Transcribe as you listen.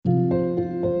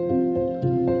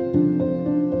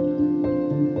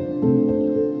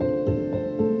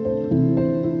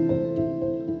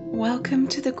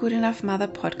the Good Enough Mother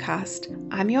podcast.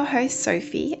 I'm your host,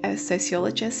 Sophie, a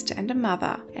sociologist and a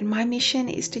mother, and my mission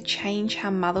is to change how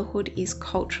motherhood is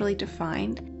culturally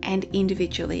defined and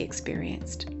individually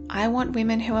experienced. I want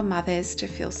women who are mothers to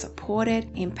feel supported,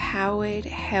 empowered,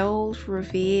 held,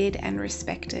 revered, and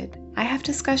respected. I have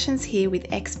discussions here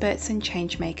with experts and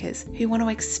changemakers who want to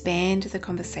expand the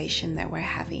conversation that we're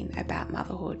having about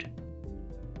motherhood.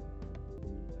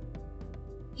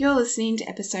 You're listening to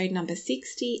episode number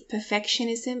 60,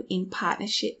 Perfectionism in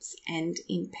Partnerships and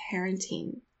in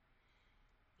Parenting.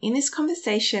 In this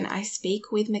conversation, I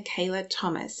speak with Michaela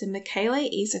Thomas, and Michaela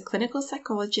is a clinical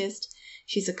psychologist,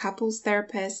 she's a couples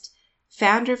therapist,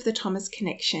 founder of the Thomas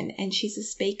Connection, and she's a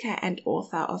speaker and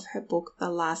author of her book,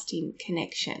 The Lasting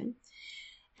Connection.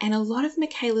 And a lot of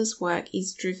Michaela's work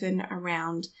is driven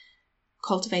around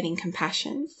cultivating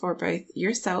compassion for both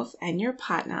yourself and your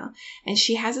partner, and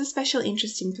she has a special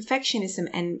interest in perfectionism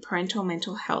and parental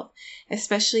mental health,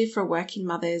 especially for working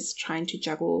mothers trying to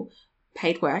juggle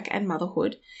paid work and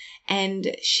motherhood.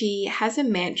 And she has a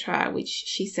mantra which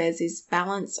she says is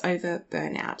balance over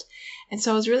burnout. And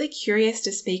so I was really curious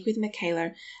to speak with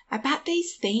Michaela about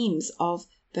these themes of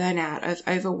burnout, of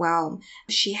overwhelm.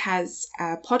 She has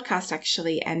a podcast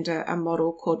actually and a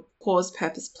model called Pause,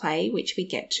 Purpose, Play, which we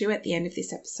get to at the end of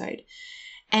this episode.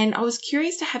 And I was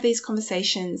curious to have these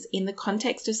conversations in the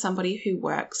context of somebody who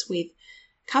works with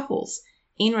couples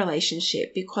in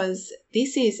relationship, because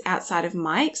this is outside of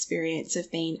my experience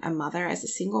of being a mother as a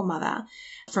single mother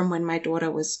from when my daughter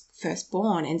was first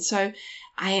born. And so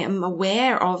I am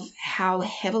aware of how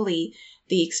heavily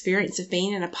the experience of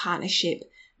being in a partnership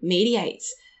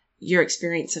mediates your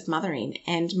experience of mothering.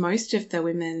 And most of the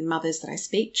women and mothers that I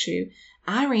speak to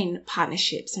are in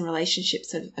partnerships and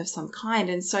relationships of some kind.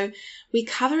 And so we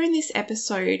cover in this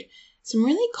episode some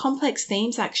really complex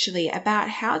themes actually about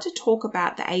how to talk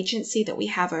about the agency that we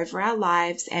have over our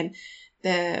lives and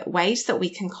the ways that we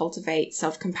can cultivate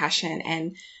self-compassion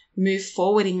and move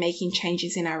forward in making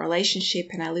changes in our relationship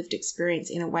and our lived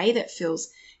experience in a way that feels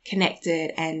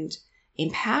connected and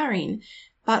empowering,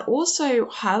 but also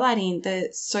highlighting the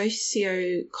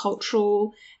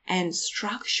socio-cultural and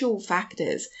structural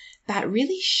factors that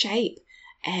really shape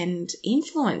and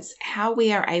influence how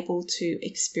we are able to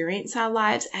experience our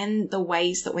lives and the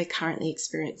ways that we're currently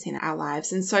experiencing our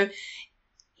lives. And so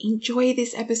enjoy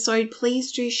this episode.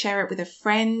 Please do share it with a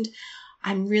friend.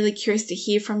 I'm really curious to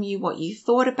hear from you what you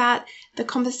thought about the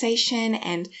conversation,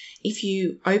 and if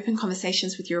you open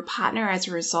conversations with your partner as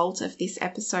a result of this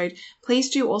episode,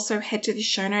 please do also head to the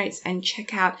show notes and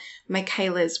check out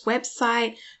Michaela's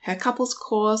website, her couples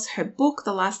course, her book,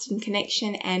 The Lasting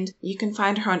Connection, and you can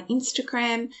find her on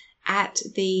Instagram at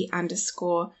 _Thomas,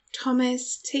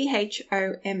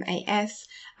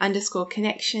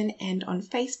 THOMAS_connection, and on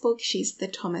Facebook, she's the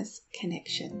Thomas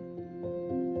Connection.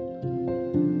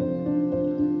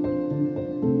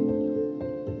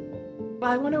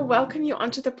 I want to welcome you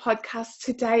onto the podcast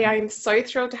today. I am so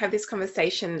thrilled to have this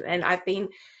conversation, and I've been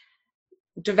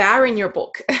devouring your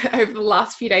book over the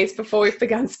last few days before we've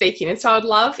begun speaking. And so I'd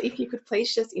love if you could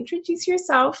please just introduce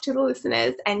yourself to the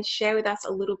listeners and share with us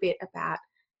a little bit about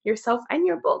yourself and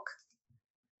your book.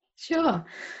 Sure.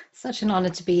 Such an honor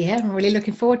to be here. I'm really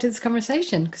looking forward to this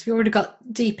conversation because we already got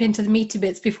deep into the meaty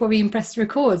bits before we even pressed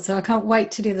record, so I can't wait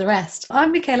to do the rest.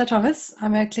 I'm Michaela Thomas.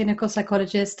 I'm a clinical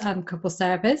psychologist and couples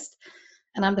therapist,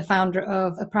 and I'm the founder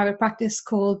of a private practice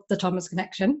called the Thomas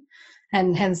Connection,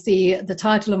 and hence the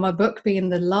title of my book being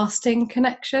The Lasting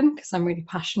Connection, because I'm really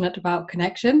passionate about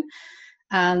connection.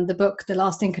 And the book, The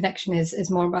Lasting Connection, is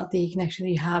more about the connection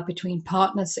that you have between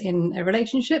partners in a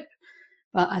relationship.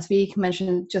 But as we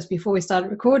mentioned just before we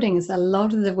started recording, is that a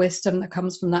lot of the wisdom that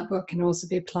comes from that book can also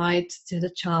be applied to the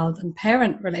child and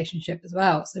parent relationship as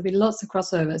well. So there'll be lots of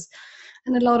crossovers.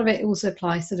 And a lot of it also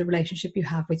applies to the relationship you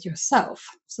have with yourself.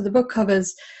 So the book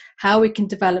covers how we can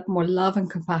develop more love and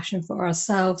compassion for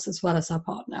ourselves as well as our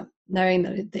partner, knowing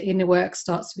that the inner work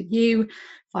starts with you,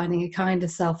 finding a kinder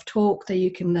self-talk that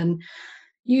you can then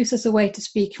use as a way to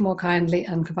speak more kindly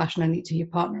and compassionately to your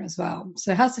partner as well.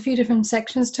 So it has a few different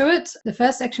sections to it. The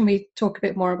first section, we talk a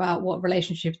bit more about what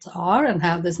relationships are and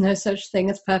how there's no such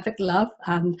thing as perfect love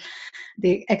and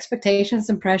the expectations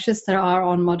and pressures there are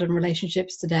on modern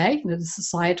relationships today. You know, the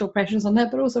societal pressures on that,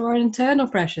 but also our internal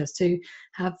pressures to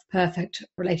have perfect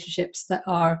relationships that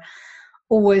are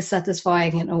always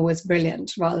satisfying and always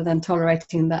brilliant, rather than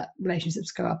tolerating that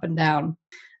relationships go up and down.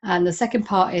 And the second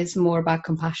part is more about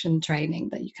compassion training,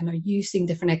 that you kind of using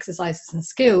different exercises and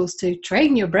skills to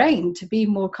train your brain to be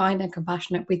more kind and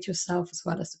compassionate with yourself as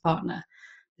well as the partner.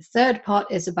 The third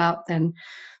part is about then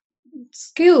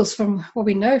skills from what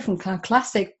we know from kind of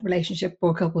classic relationship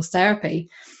or couples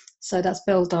therapy So that's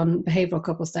built on behavioral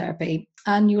couples therapy.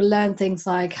 And you'll learn things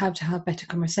like how to have better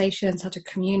conversations, how to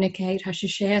communicate, how to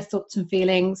share thoughts and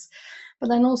feelings, but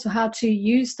then also how to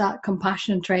use that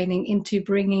compassion training into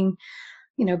bringing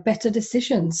better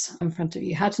decisions in front of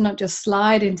you, how to not just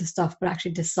slide into stuff, but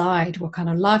actually decide what kind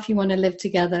of life you want to live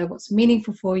together, what's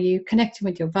meaningful for you, connecting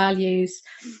with your values,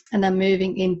 and then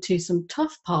moving into some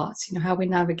tough parts, how we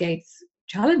navigate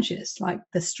challenges like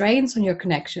the strains on your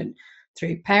connection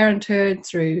through parenthood,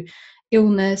 through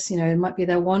illness. It might be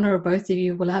that one or both of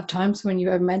you will have times when you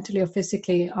are mentally or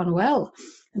physically unwell,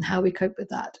 and how we cope with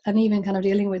that, and even kind of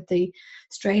dealing with the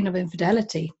strain of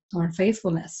infidelity or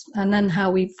unfaithfulness, and then how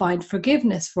we find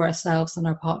forgiveness for ourselves and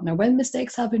our partner when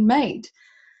mistakes have been made.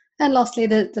 And lastly,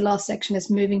 the last section is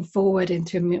moving forward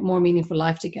into a more meaningful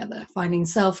life together, finding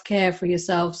self-care for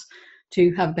yourselves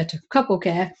to have better couple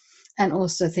care, and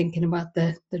also thinking about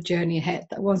the journey ahead.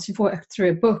 That once you've worked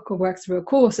through a book or worked through a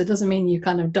course, it doesn't mean you're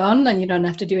kind of done and you don't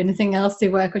have to do anything else to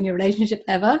work on your relationship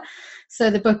ever. So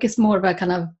the book is more of a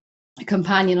kind of a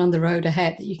companion on the road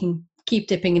ahead that you can keep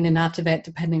dipping in and out of it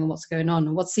depending on what's going on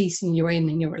and what season you're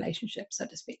in your relationship, so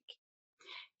to speak.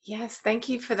 Yes, thank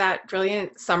you for that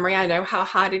brilliant summary. I know how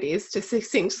hard it is to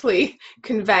succinctly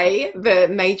convey the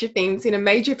major themes in a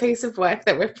major piece of work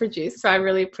that we've produced, so I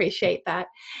really appreciate that.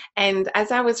 And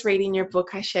as I was reading your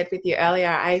book I shared with you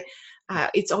earlier,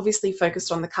 it's obviously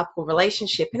focused on the couple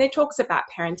relationship, and it talks about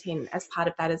parenting as part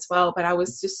of that as well. But I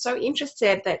was just so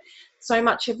interested that so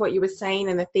much of what you were saying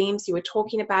and the themes you were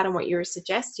talking about and what you were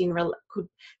suggesting could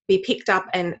be picked up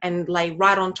and lay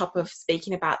right on top of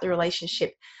speaking about the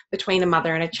relationship between a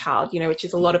mother and a child, which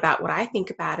is a lot about what I think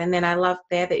about. And then I love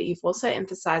there that you've also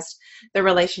emphasized the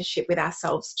relationship with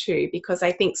ourselves too, because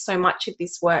I think so much of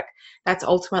this work, that's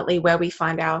ultimately where we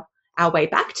find our way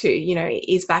back to,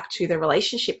 is back to the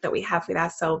relationship that we have with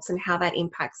ourselves and how that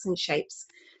impacts and shapes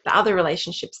the other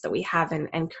relationships that we have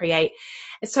and create.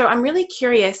 So I'm really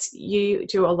curious, you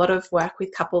do a lot of work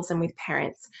with couples and with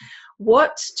parents.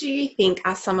 What do you think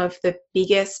are some of the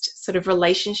biggest sort of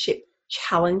relationship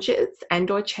challenges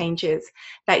and or changes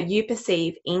that you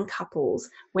perceive in couples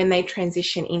when they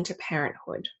transition into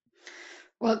parenthood?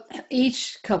 Well,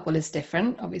 each couple is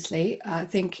different, obviously. I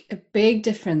think a big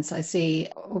difference I see,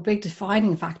 or big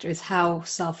defining factor, is how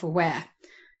self-aware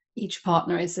each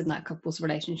partner is in that couple's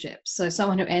relationship. So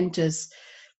someone who enters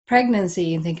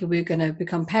pregnancy and thinking we're going to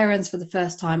become parents for the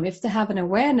first time, if they have an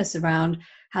awareness around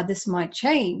how this might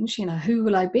change, who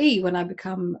will I be when I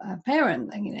become a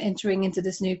parent, and entering into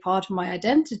this new part of my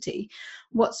identity,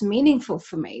 what's meaningful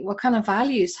for me, what kind of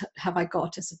values have I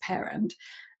got as a parent,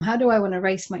 how do I want to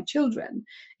raise my children?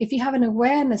 If you have an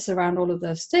awareness around all of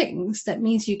those things, that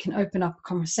means you can open up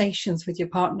conversations with your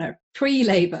partner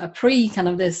pre-labor, pre kind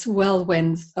of this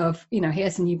whirlwind of,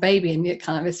 here's a new baby and it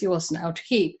kind of is yours now to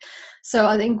keep. So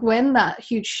I think when that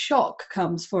huge shock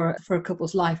comes for a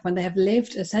couple's life, when they have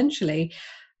lived essentially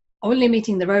only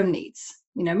meeting their own needs,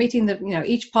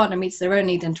 each partner meets their own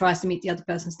need and tries to meet the other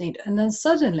person's need, and then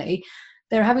suddenly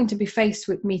they're having to be faced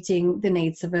with meeting the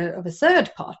needs of a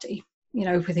third party.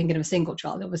 If we're thinking of a single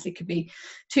child, obviously it could be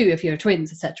two if you're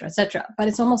twins, etc., etc. But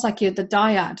it's almost like you're the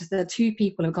dyad. The two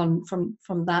people have gone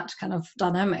from that kind of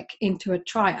dynamic into a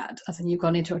triad, as in you've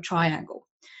gone into a triangle.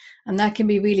 And that can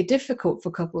be really difficult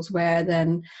for couples where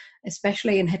then,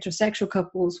 especially in heterosexual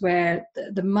couples, where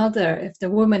the mother, if the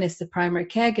woman is the primary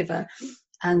caregiver,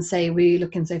 and say we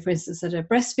look and say, for instance, at a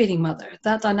breastfeeding mother,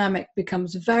 that dynamic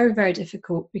becomes very, very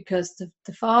difficult because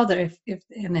the father, if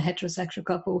in a heterosexual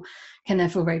couple, can then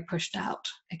feel very pushed out.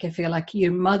 It can feel like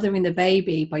you're mothering the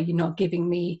baby, but you're not giving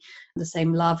me the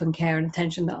same love and care and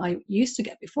attention that I used to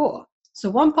get before. So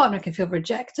one partner can feel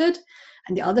rejected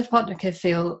and the other partner can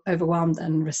feel overwhelmed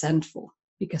and resentful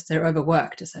because they're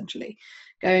overworked, essentially,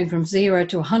 going from 0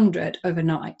 to 100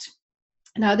 overnight.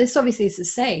 Now, this obviously is the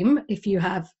same if you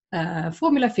have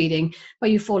formula feeding,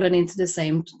 but you've fallen into the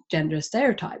same gender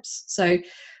stereotypes. So,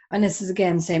 and this is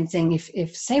again, same thing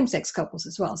if same-sex couples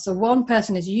as well. So one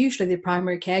person is usually the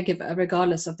primary caregiver,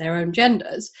 regardless of their own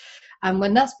genders. And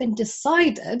when that's been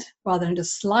decided, rather than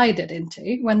just slided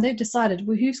into, when they've decided,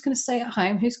 well, who's going to stay at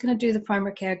home, who's going to do the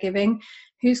primary caregiving,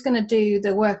 who's going to do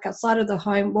the work outside of the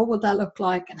home, what would that look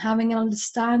like, and having an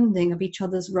understanding of each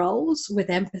other's roles with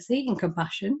empathy and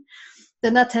compassion,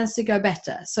 then that tends to go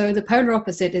better. So the polar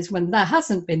opposite is when that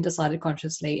hasn't been decided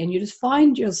consciously and you just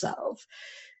find yourself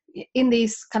in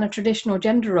these kind of traditional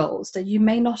gender roles that you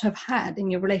may not have had in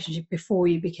your relationship before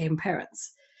you became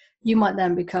parents. You might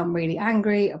then become really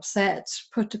angry, upset,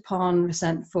 put upon,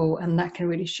 resentful, and that can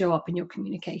really show up in your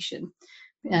communication.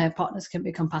 Partners can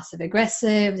become passive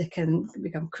aggressive, they can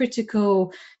become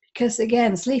critical, Because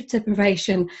again, sleep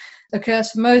deprivation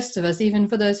occurs for most of us, even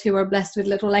for those who are blessed with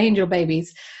little angel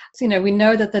babies. So, we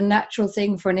know that the natural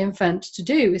thing for an infant to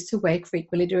do is to wake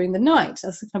frequently during the night.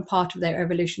 That's kind of part of their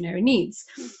evolutionary needs.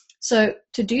 So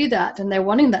to do that, and they're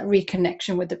wanting that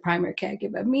reconnection with the primary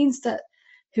caregiver, means that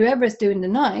whoever is doing the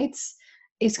nights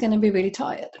is going to be really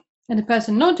tired. And the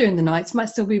person not doing the nights might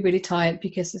still be really tired,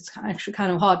 because it's actually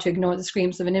kind of hard to ignore the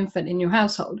screams of an infant in your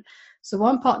household. So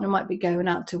one partner might be going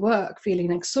out to work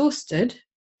feeling exhausted,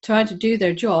 trying to do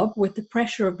their job with the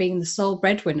pressure of being the sole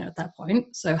breadwinner at that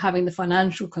point. So having the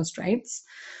financial constraints,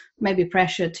 maybe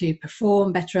pressure to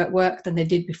perform better at work than they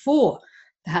did before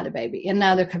they had a baby. And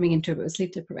now they're coming into a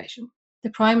sleep deprivation.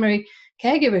 The primary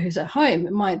caregiver who's at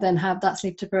home might then have that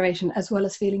sleep deprivation, as well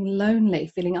as feeling lonely,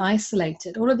 feeling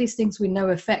isolated. All of these things we know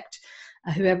affect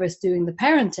whoever is doing the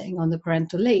parenting on the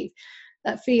parental leave.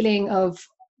 That feeling of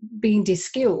being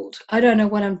de-skilled. I don't know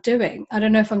what I'm doing. I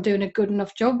don't know if I'm doing a good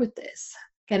enough job with this.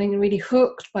 Getting really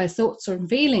hooked by thoughts or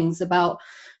feelings about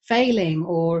failing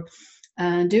or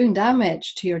doing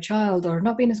damage to your child, or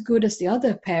not being as good as the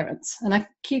other parents. And I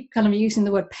keep kind of using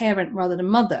the word parent rather than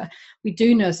mother. We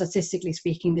do know, statistically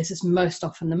speaking, this is most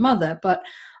often the mother, but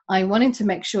I'm wanting to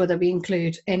make sure that we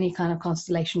include any kind of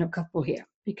constellation of couple here,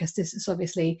 because this is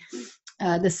obviously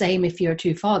the same if you're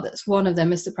two fathers. One of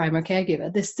them is the primary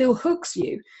caregiver. This still hooks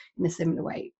you in a similar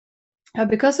way.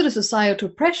 Because of the societal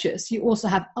pressures, you also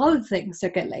have other things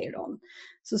that get layered on.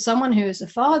 So someone who is a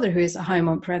father who is at home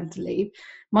on parental leave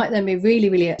might then be really,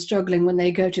 really struggling when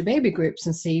they go to baby groups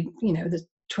and see, the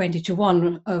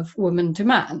 20-to-1 of woman to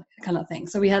man kind of thing.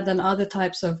 So we had then other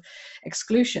types of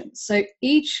exclusions. So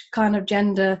each kind of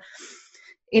gender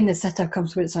in the setup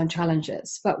comes with its own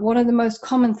challenges. But one of the most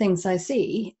common things I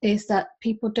see is that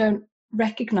people don't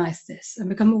recognize this and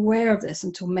become aware of this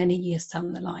until many years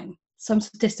down the line. Some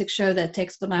statistics show that it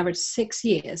takes on average 6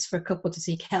 years for a couple to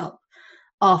seek help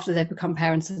after they've become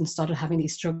parents and started having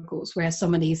these struggles, where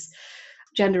some of these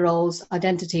gender roles,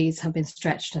 identities have been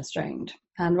stretched and strained.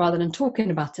 And rather than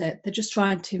talking about it, they're just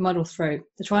trying to muddle through.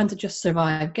 They're trying to just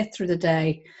survive, get through the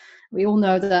day. We all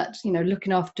know that,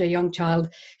 looking after a young child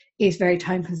is very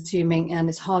time consuming, and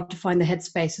it's hard to find the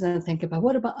headspace and then think about,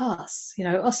 what about us?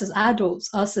 Us as adults,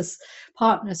 us as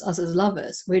partners, us as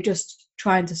lovers. We're just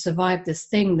trying to survive this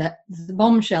thing, that the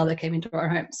bombshell that came into our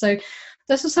home. So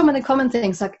those are some of the common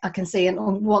things I can see. And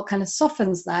what kind of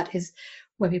softens that is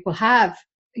when people have,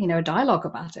 a dialogue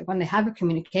about it, when they have a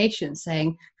communication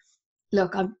saying,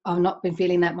 look, I've not been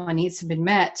feeling that my needs have been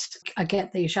met. I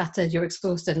get that you're shattered, you're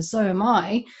exhausted, and so am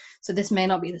I. So this may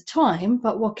not be the time,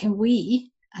 but what can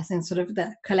we, as in sort of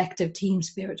the collective team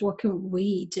spirit, what can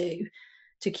we do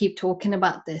to keep talking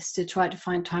about this, to try to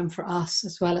find time for us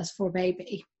as well as for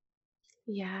baby?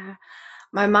 Yeah,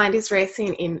 my mind is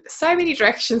racing in so many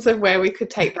directions of where we could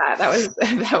take that.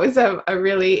 That was a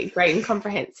really great and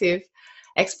comprehensive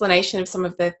explanation of some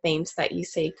of the themes that you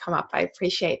see come up. I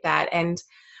appreciate that. And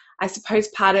I suppose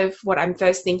part of what I'm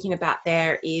first thinking about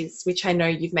there is, which I know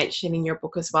you've mentioned in your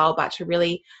book as well, but to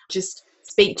really just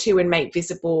speak to and make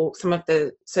visible some of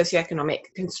the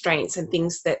socioeconomic constraints and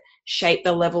things that shape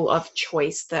the level of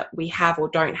choice that we have or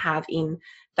don't have in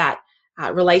that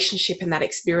relationship and that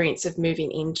experience of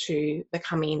moving into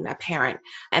becoming a parent,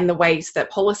 and the ways that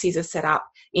policies are set up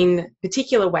in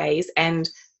particular ways, and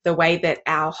the way that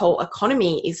our whole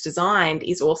economy is designed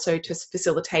is also to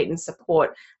facilitate and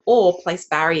support or place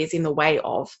barriers in the way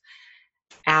of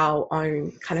our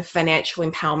own kind of financial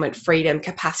empowerment, freedom,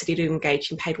 capacity to engage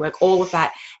in paid work, all of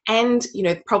that. And,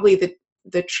 probably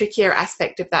the trickier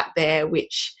aspect of that there,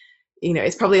 which,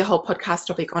 is probably a whole podcast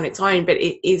topic on its own, but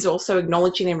it is also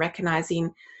acknowledging and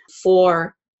recognizing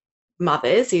for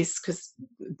mothers, is because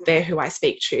they're who I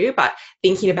speak to, but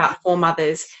thinking about for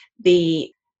mothers,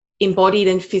 the embodied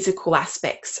and physical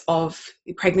aspects of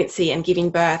pregnancy and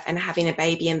giving birth and having a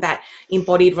baby, and that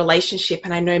embodied relationship.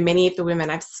 And I know many of the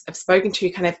women I've spoken to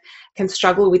kind of can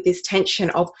struggle with this tension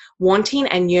of wanting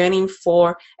and yearning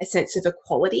for a sense of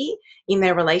equality in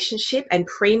their relationship and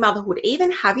pre-motherhood,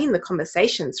 even having the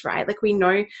conversations, right? Like we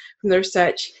know from the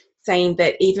research saying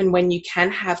that even when you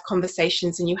can have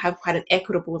conversations and you have quite an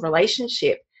equitable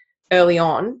relationship early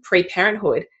on,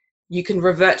 pre-parenthood, you can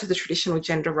revert to the traditional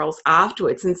gender roles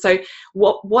afterwards. And so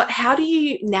how do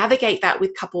you navigate that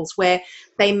with couples where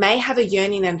they may have a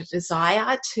yearning and a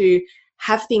desire to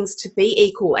have things to be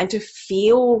equal and to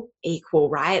feel equal,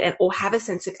 right? And or have a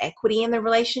sense of equity in the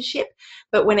relationship.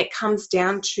 But when it comes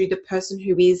down to the person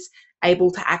who is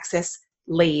able to access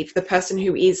leave, the person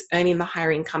who is earning the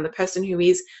higher income, the person who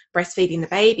is breastfeeding the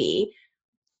baby,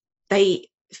 they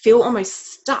feel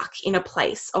almost stuck in a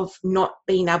place of not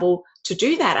being able to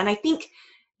do that. And I think,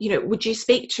 would you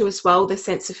speak to as well the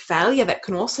sense of failure that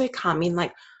can also come in,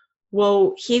 like,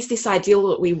 well, here's this ideal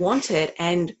that we wanted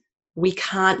and we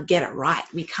can't get it right.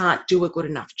 We can't do a good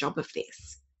enough job of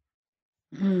this.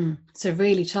 It's a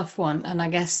really tough one. And I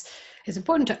guess it's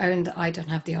important to own that I don't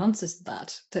have the answers to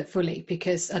that fully,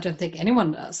 because I don't think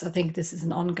anyone does. I think this is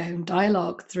an ongoing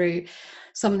dialogue through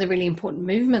some of the really important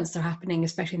movements that are happening,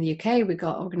 especially in the UK. We've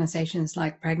got organizations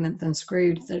like Pregnant and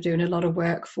Screwed that are doing a lot of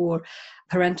work for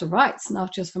parental rights,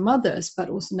 not just for mothers, but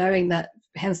also knowing that,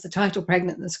 hence the title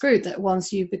Pregnant and Screwed, that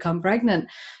once you become pregnant,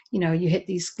 you hit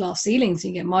these glass ceilings,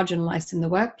 you get marginalized in the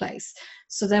workplace.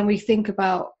 So then we think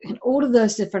about all of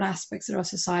those different aspects that are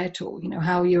societal,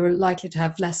 how you're likely to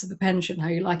have less of a pension, how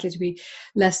you're likely to be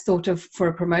less thought of for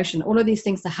a promotion, all of these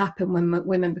things that happen when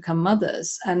women become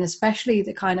mothers, and especially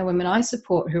the kind of women I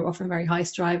support, who are often very high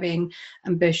striving,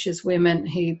 ambitious women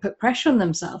who put pressure on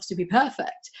themselves to be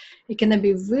perfect. It can then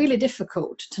be really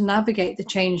difficult to navigate the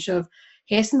change of,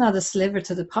 here's another sliver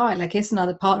to the pie, like here's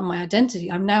another part of my identity.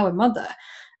 I'm now a mother.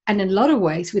 And in a lot of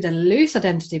ways, we then lose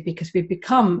identity because we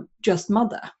become just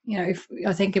mother. If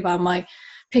I think about my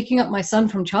picking up my son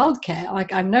from childcare,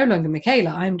 like I'm no longer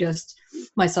Michaela, I'm just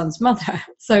my son's mother.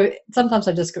 So sometimes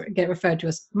I just get referred to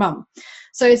as mum.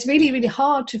 So it's really, really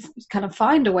hard to kind of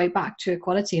find a way back to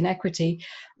equality and equity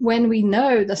when we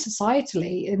know that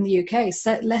societally in the UK,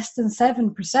 less than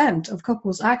 7% of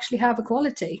couples actually have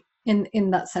equality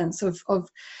in that sense of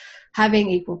having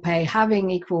equal pay, having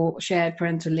equal shared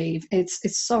parental leave. It's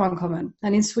so uncommon.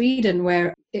 And in Sweden,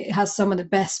 where it has some of the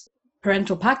best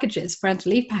parental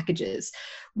leave packages,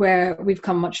 where we've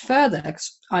come much further,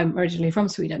 'cause I'm originally from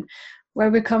Sweden, where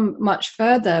we've come much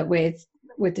further with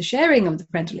the sharing of the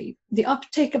parental leave, the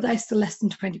uptake of that is still less than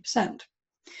 20%.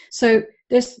 So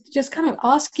there's just kind of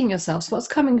asking yourselves what's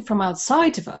coming from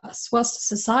outside of us, what's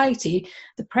the society,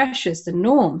 the pressures, the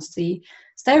norms, the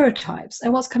stereotypes,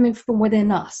 and what's coming from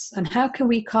within us, and how can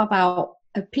we carve out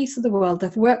a piece of the world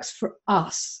that works for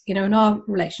us, in our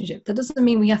relationship. That doesn't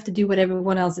mean we have to do what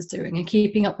everyone else is doing and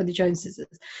keeping up with the Joneses.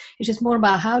 It's just more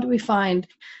about how do we find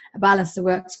a balance that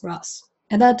works for us.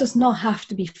 And that does not have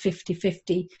to be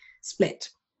 50-50 split,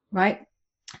 right?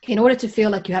 In order to feel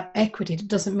like you have equity, it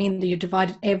doesn't mean that you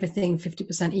divided everything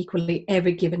 50% equally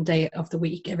every given day of the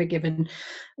week, every given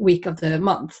week of the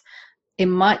month. It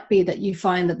might be that you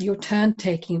find that your turn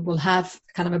taking will have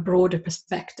kind of a broader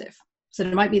perspective. So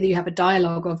it might be that you have a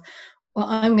dialogue of, well,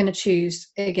 I'm going to choose,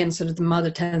 again, sort of the mother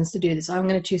tends to do this, I'm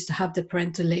going to choose to have the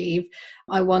parental leave.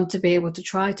 I want to be able to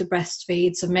try to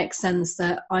breastfeed. So it makes sense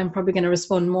that I'm probably going to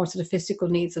respond more to the physical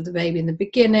needs of the baby in the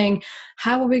beginning.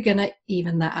 How are we going to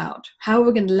even that out? How are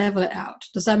we going to level it out?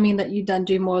 Does that mean that you then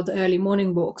do more of the early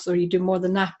morning walks, or you do more of the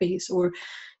nappies, or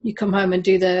you come home and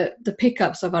do the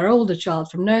pickups of our older child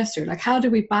from nursery? Like, how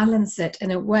do we balance it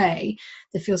in a way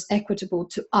that feels equitable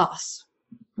to us?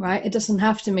 Right? It doesn't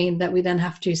have to mean that we then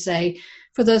have to say,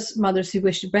 for those mothers who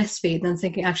wish to breastfeed, then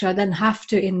thinking, actually, I then have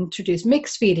to introduce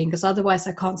mixed feeding because otherwise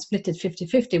I can't split it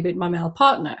 50-50 with my male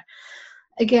partner.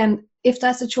 Again, if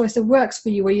that's a choice that works for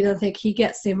you, where you don't think he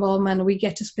gets the involvement, we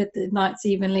get to split the nights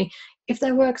evenly, if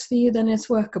that works for you, then it's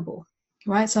workable.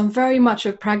 Right? So I'm very much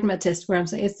a pragmatist, where I'm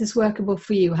saying, is this workable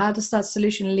for you? How does that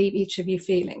solution leave each of you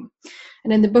feeling?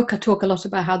 And in the book, I talk a lot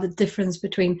about how the difference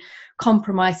between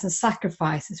compromise and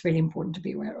sacrifice is really important to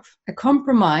be aware of. A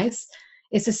compromise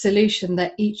is a solution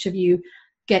that each of you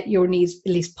get your needs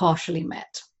at least partially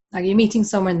met. Like, you're meeting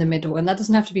somewhere in the middle, and that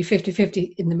doesn't have to be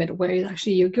 50-50 in the middle, where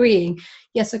actually you're agreeing,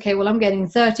 yes, okay, well, I'm getting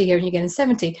 30 here and you're getting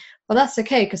 70. Well, that's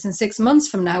okay, because in 6 months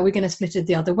from now, we're going to split it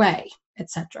the other way,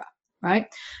 etc. Right?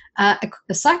 A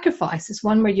sacrifice is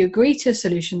one where you agree to a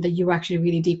solution that you're actually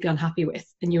really deeply unhappy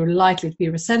with, and you're likely to be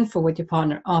resentful with your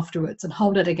partner afterwards and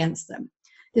hold it against them.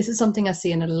 This is something I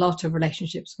see in a lot of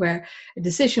relationships where a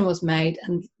decision was made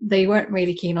and they weren't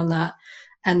really keen on that,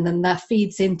 and then that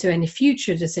feeds into any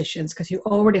future decisions because you're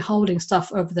already holding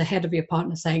stuff over the head of your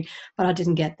partner saying, but I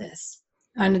didn't get this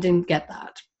and I didn't get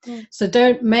that. So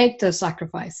don't make those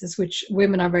sacrifices, which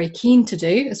women are very keen to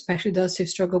do, especially those who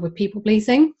struggle with people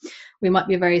pleasing. We might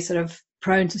be very sort of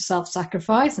prone to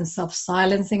self-sacrifice and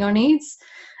self-silencing our needs.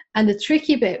 And the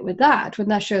tricky bit with that, when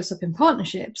that shows up in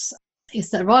partnerships,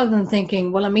 is that rather than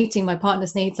thinking, well, I'm meeting my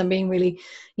partner's needs, I'm being really,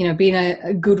 being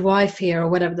a good wife here, or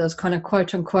whatever those kind of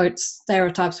quote unquote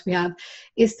stereotypes we have,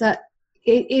 is that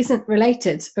it isn't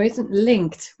related or isn't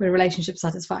linked with relationship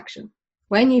satisfaction.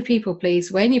 When you people please,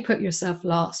 when you put yourself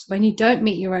last, when you don't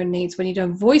meet your own needs, when you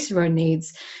don't voice your own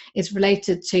needs, it's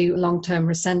related to long-term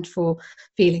resentful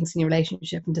feelings in your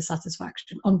relationship and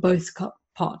dissatisfaction on both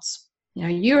parts.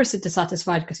 You're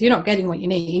dissatisfied because you're not getting what you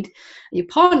need. Your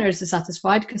partner is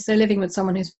dissatisfied because they're living with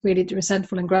someone who's really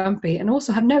resentful and grumpy and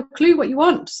also have no clue what you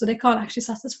want, so they can't actually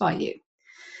satisfy you.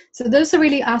 So those are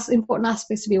really important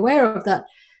aspects to be aware of, that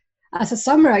as a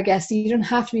summer, I guess, you don't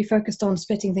have to be focused on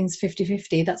splitting things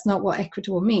 50-50. That's not what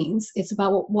equitable means. It's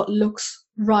about what looks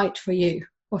right for you,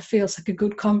 what feels like a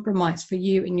good compromise for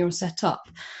you in your setup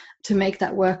to make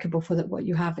that workable for what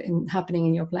you have happening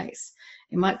in your place.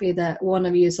 It might be that one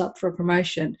of you is up for a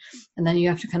promotion and then you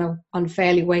have to kind of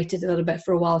unfairly wait it a little bit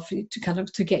for a while for you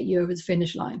to get you over the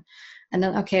finish line. And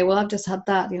then, okay, well, I've just had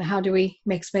that. How do we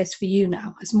make space for you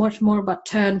now? It's much more about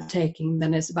turn taking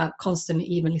than it's about constantly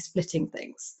evenly splitting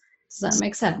things. Does that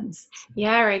make sense?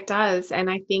 Yeah, it does. And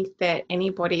I think that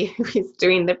anybody who is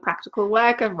doing the practical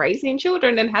work of raising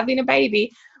children and having a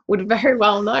baby would very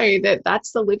well know that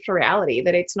that's the lived reality,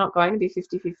 that it's not going to be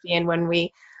 50-50. And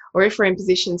or if we're in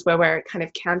positions where we're kind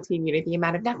of counting, the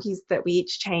amount of nappies that we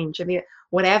each change and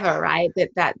whatever, right,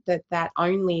 that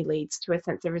only leads to a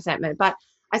sense of resentment. But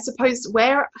I suppose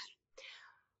where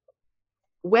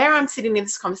I'm sitting in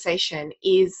this conversation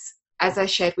is, as I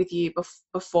shared with you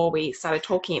before we started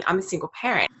talking, I'm a single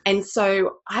parent. And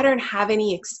so I don't have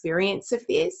any experience of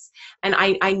this. And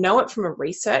I know it from a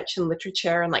research and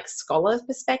literature and scholar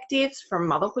perspectives from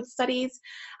motherhood studies,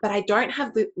 but I don't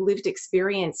have lived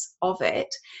experience of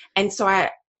it. And so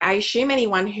I assume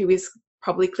anyone who is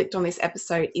probably clicked on this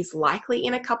episode is likely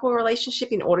in a couple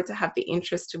relationship in order to have the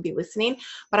interest to be listening.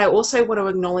 But I also want to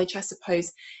acknowledge, I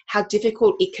suppose, how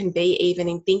difficult it can be even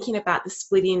in thinking about the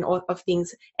splitting of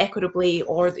things equitably,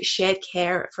 or the shared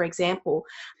care, for example,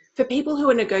 for people who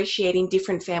are negotiating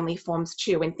different family forms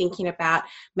too, and thinking about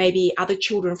maybe other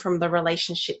children from the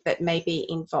relationship that may be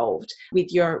involved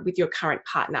with your current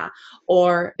partner,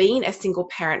 or being a single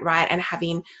parent, right,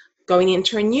 and going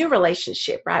into a new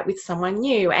relationship, right, with someone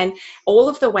new, and all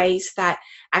of the ways that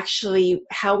actually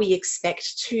how we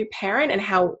expect to parent and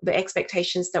how the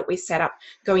expectations that we set up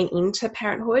going into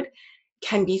parenthood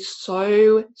can be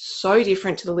so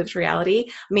different to the lived reality.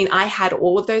 I mean, I had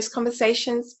all of those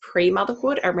conversations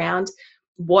pre-motherhood around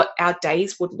what our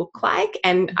days would look like,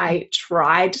 and I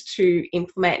tried to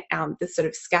implement the sort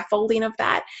of scaffolding of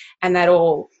that, and that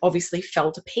all obviously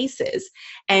fell to pieces.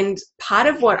 And part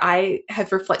of what I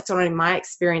have reflected on in my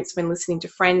experience when listening to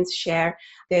friends share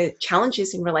their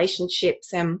challenges in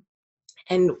relationships,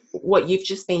 and what you've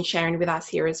just been sharing with us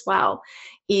here as well,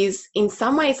 is in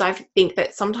some ways I think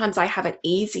that sometimes I have it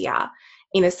easier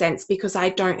in a sense because I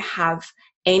don't have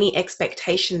any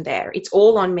expectation there. It's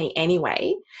all on me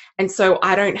anyway. And so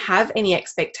I don't have any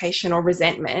expectation or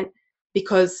resentment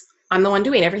because I'm the one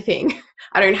doing everything.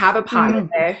 I don't have a partner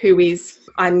there who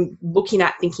I'm looking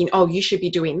at thinking, oh, you should be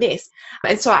doing this.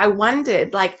 And so I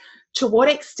wondered, to what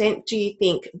extent do you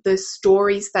think the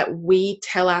stories that we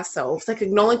tell ourselves,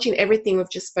 acknowledging everything we've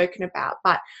just spoken about,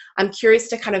 but I'm curious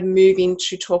to kind of move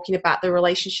into talking about the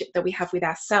relationship that we have with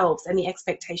ourselves and the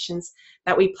expectations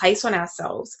that we place on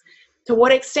ourselves. To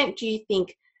what extent do you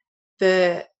think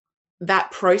that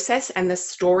process and the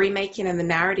story making and the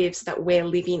narratives that we're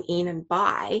living in and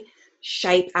by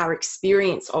shape our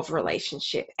experience of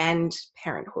relationship and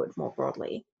parenthood more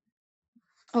broadly?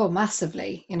 Oh,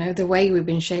 massively. The way we've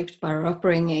been shaped by our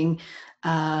upbringing,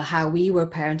 how we were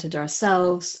parented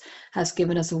ourselves, has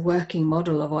given us a working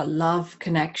model of what love,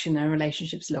 connection, and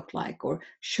relationships look like or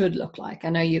should look like. I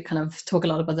know you kind of talk a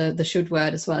lot about the should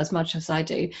word as well, as much as I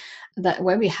do, that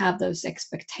when we have those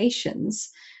expectations,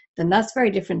 then that's very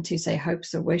different to, say,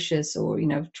 hopes or wishes or,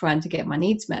 trying to get my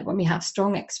needs met. When we have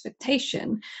strong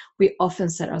expectation, we often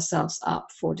set ourselves up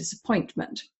for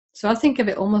disappointment. So I think of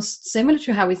it almost similar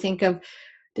to how we think of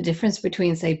the difference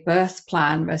between, say, birth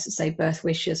plan versus, say, birth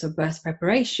wishes or birth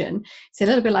preparation. It's a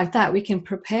little bit like that. We can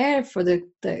prepare for the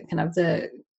kind of the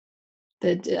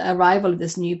arrival of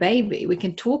this new baby. We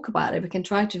can talk about it. We can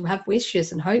try to have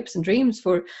wishes and hopes and dreams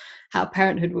for how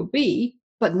parenthood will be,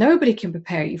 but nobody can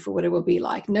prepare you for what it will be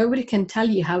like. Nobody can tell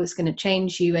you how it's going to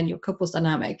change you and your couple's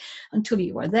dynamic until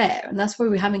you are there. And that's where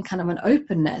we're having kind of an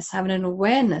openness, having an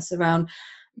awareness around,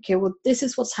 okay, well, this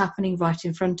is what's happening right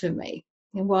in front of me.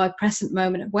 And why present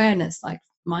moment awareness, like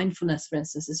mindfulness, for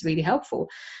instance, is really helpful.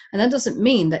 And that doesn't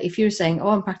mean that if you're saying, oh,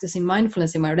 I'm practicing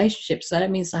mindfulness in my relationship, so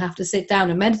that means I have to sit down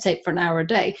and meditate for an hour a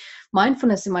day.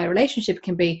 Mindfulness in my relationship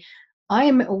can be, I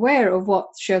am aware of what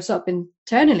shows up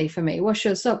internally for me, what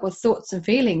shows up, what thoughts and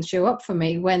feelings show up for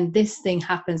me when this thing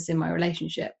happens in my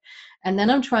relationship. And then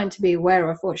I'm trying to be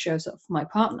aware of what shows up for my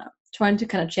partner, trying to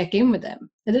kind of check in with them.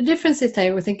 And the difference is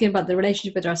that we're thinking about the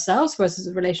relationship with ourselves versus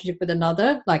the relationship with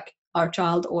another, like our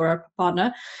child or our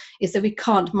partner, is that we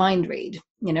can't mind read.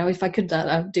 If I could that,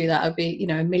 I'd do that. I'd be,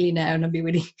 a millionaire, and I'd be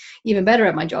really even better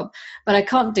at my job. But I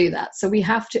can't do that. So we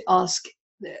have to ask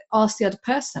the other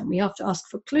person. We have to ask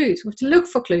for clues. We have to look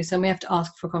for clues, and we have to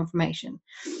ask for confirmation,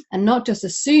 and not just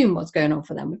assume what's going on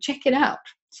for them. But check it out.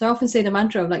 So I often say the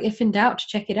mantra of, like, if in doubt,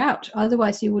 check it out.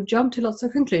 Otherwise, you will jump to lots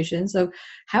of conclusions of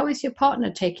how is your partner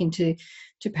taking to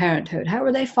parenthood? How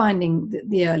are they finding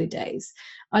the early days?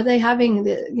 Are they having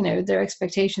their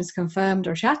expectations confirmed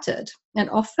or shattered? And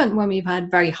often when we've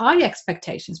had very high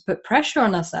expectations, put pressure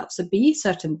on ourselves to be a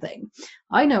certain thing.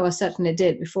 I know I certainly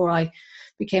did before I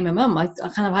became a mum. I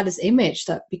kind of had this image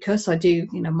that because I do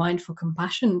mindful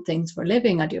compassion things for a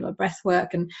living, I do a lot of breath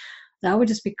work, and I would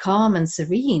just be calm and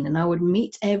serene, and I would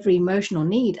meet every emotional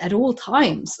need at all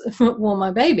times for my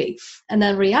baby. And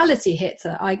then reality hit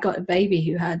that I got a baby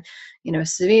who had,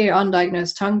 severe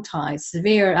undiagnosed tongue ties,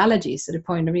 severe allergies to the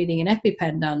point of needing an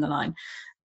EpiPen down the line,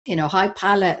 high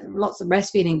palate, lots of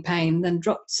breastfeeding pain, then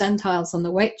dropped centiles on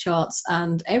the weight charts,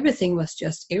 and everything was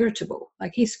just irritable.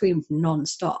 Like, he screamed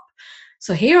nonstop.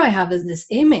 So here I have this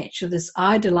image of this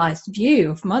idealized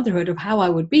view of motherhood, of how I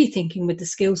would be thinking with the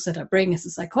skills that I bring as a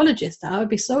psychologist. I would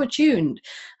be so attuned,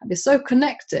 I'd be so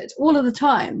connected all of the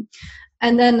time.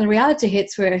 And then the reality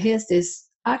hits where here's this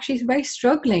actually very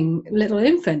struggling little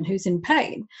infant who's in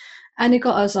pain. And it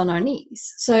got us on our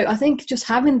knees. So I think just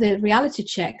having the reality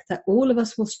check that all of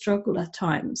us will struggle at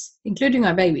times, including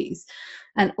our babies,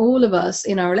 and all of us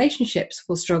in our relationships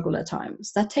will struggle at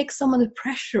times, that takes some of the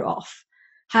pressure off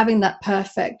having that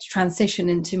perfect transition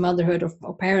into motherhood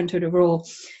or parenthood overall,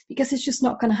 because it's just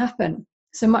not going to happen.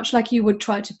 So much like you would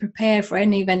try to prepare for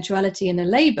any eventuality in a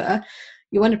labor,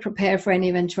 you want to prepare for any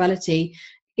eventuality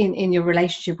in your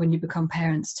relationship when you become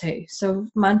parents too. So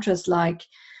mantras like,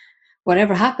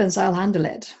 whatever happens, I'll handle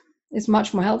it, is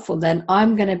much more helpful than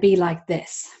I'm going to be like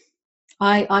this.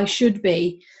 I should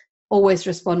be always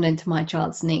responding to my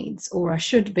child's needs, or I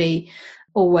should be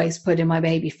always putting my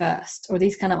baby first, or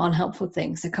these kind of unhelpful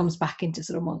things that comes back into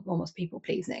sort of almost people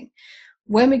pleasing.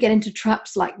 When we get into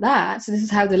traps like that, so this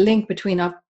is how the link between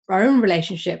our own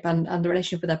relationship and the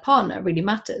relationship with our partner really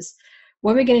matters.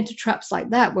 When we get into traps like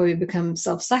that, where we become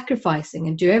self-sacrificing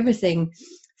and do everything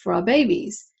for our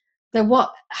babies, then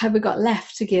what have we got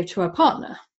left to give to our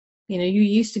partner? You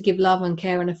used to give love and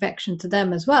care and affection to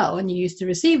them as well, and you used to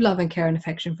receive love and care and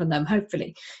affection from them.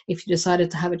 Hopefully, if you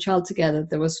decided to have a child together,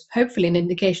 there was hopefully an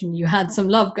indication you had some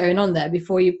love going on there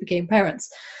before you became parents.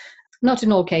 Not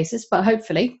in all cases, but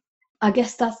hopefully. I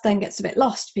guess that then gets a bit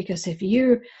lost, because if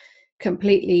you're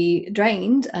completely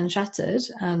drained and shattered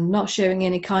and not showing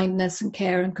any kindness and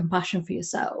care and compassion for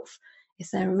yourself,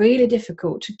 it's then really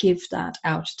difficult to give that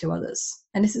out to others.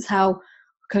 And this is how,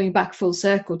 coming back full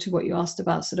circle to what you asked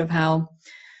about, sort of how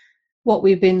what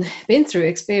we've been through,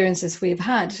 experiences we've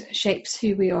had, shapes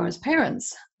who we are as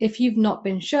parents. If you've not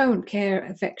been shown care,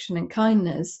 affection, and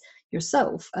kindness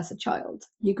yourself as a child,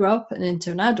 you grow up and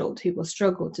into an adult who will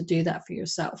struggle to do that for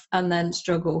yourself, and then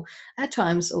struggle at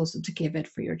times also to give it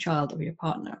for your child or your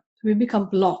partner. We become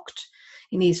blocked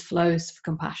in these flows of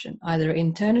compassion, either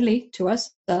internally to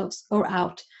ourselves or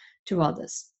out to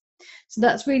others. So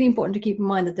that's really important to keep in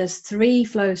mind, that there's 3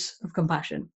 flows of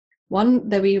compassion. One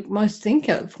that we most think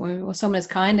of when someone is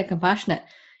kind and compassionate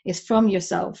is from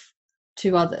yourself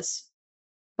to others.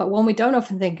 But one we don't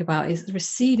often think about is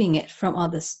receiving it from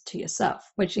others to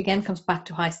yourself, which again comes back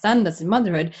to high standards in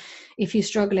motherhood. If you're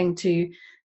struggling to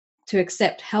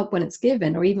accept help when it's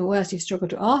given, or even worse, you struggle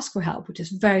to ask for help, which is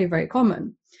very, very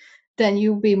common, then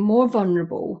you'll be more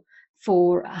vulnerable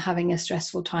for having a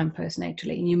stressful time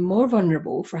postnatally, and you're more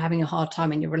vulnerable for having a hard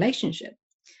time in your relationship.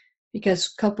 Because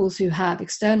couples who have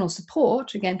external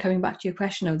support, again, coming back to your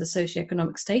question of the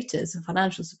socioeconomic status and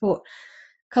financial support,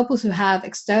 couples who have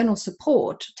external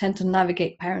support tend to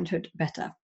navigate parenthood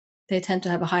better. They tend to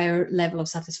have a higher level of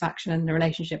satisfaction in the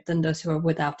relationship than those who are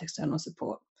without external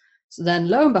support. So then,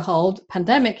 lo and behold,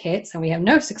 pandemic hits and we have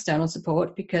no external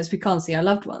support because we can't see our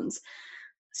loved ones.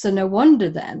 So no wonder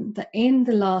then that in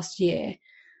the last year,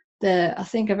 I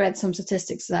think I read some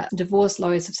statistics that divorce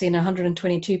lawyers have seen a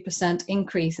 122%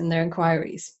 increase in their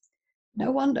inquiries. No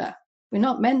wonder. We're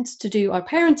not meant to do our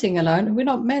parenting alone, and we're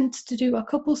not meant to do our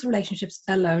couples' relationships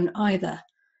alone either.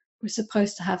 We're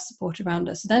supposed to have support around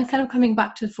us. So then, kind of coming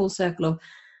back to the full circle of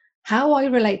how I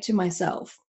relate to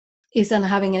myself is then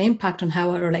having an impact on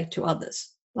how I relate to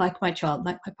others, like my child,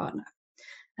 like my partner.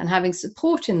 And having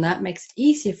support in that makes it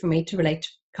easier for me to relate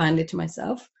kindly to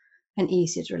myself and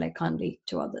easier to relate kindly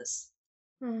to others.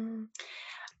 I'm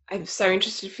so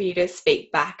interested for you to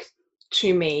speak back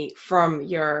to me from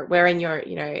wherein you're,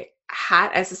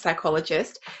 hat as a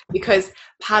psychologist, because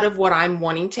part of what I'm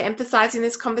wanting to emphasize in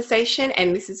this conversation,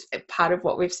 and this is part of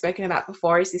what we've spoken about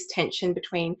before, is this tension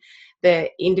between the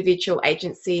individual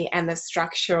agency and the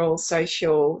structural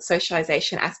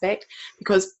socialization aspect.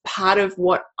 Because part of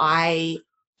what I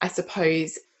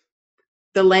suppose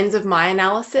the lens of my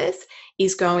analysis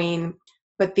is going,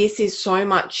 but this is so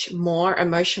much more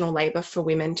emotional labor for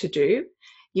women to do.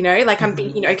 Like I'm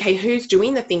thinking, okay, who's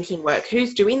doing the thinking work?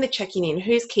 Who's doing the checking in?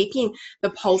 Who's keeping the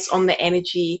pulse on the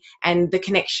energy and the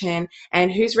connection?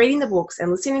 And who's reading the books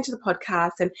and listening to the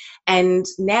podcast? And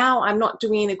now I'm not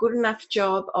doing a good enough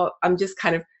job, or I'm just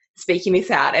kind of speaking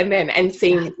this out and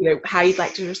seeing, how you'd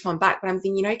like to respond back. But I'm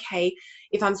thinking, okay,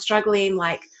 if I'm struggling,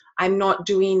 like I'm not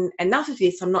doing enough of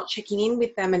this, I'm not checking in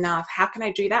with them enough, how can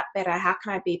I do that better? How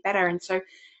can I be better? And so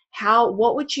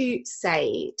what would you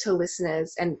say to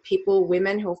listeners and people,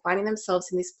 women who are finding themselves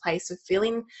in this place of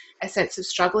feeling a sense of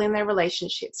struggle in their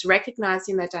relationships,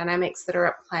 recognizing the dynamics that are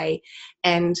at play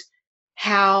and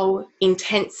how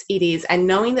intense it is, and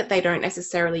knowing that they don't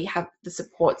necessarily have the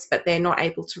supports, but they're not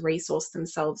able to resource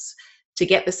themselves to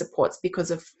get the supports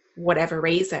because of whatever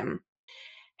reason?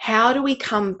 How do we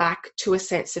come back to a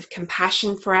sense of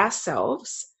compassion for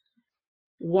ourselves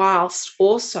whilst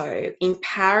also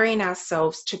empowering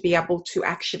ourselves to be able to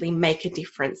actually make a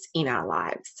difference in our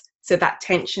lives? So that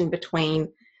tension between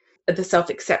the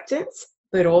self-acceptance,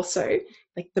 but also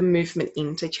like the movement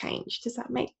into change. Does that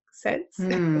make sense?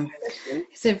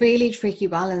 It's a really tricky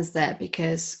balance there,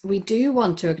 because we do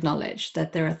want to acknowledge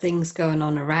that there are things going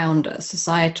on around us,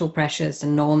 societal pressures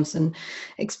and norms and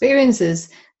experiences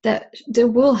that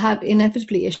will have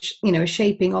inevitably a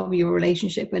shaping of your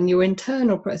relationship and your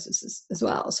internal processes as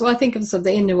well. So I think of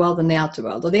the inner world and the outer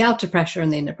world, or the outer pressure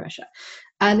and the inner pressure.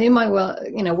 And in my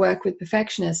work with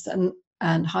perfectionists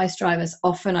and high strivers,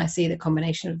 often I see the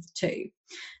combination of the two,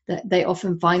 that they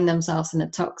often find themselves in a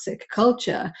toxic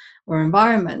culture or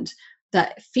environment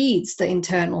that feeds the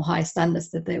internal high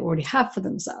standards that they already have for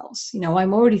themselves.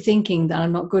 I'm already thinking that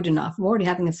I'm not good enough. I'm already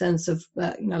having a sense of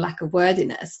lack of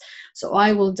worthiness. So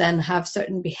I will then have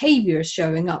certain behaviors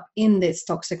showing up in this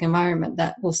toxic environment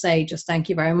that will say, just thank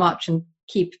you very much, and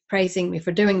keep praising me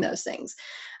for doing those things.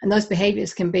 And those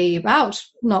behaviors can be about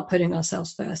not putting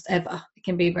ourselves first ever. It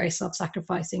can be very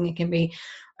self-sacrificing. It can be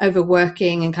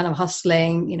overworking and kind of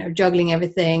hustling, juggling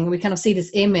everything. We kind of see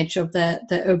this image of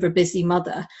the over busy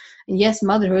mother. And yes,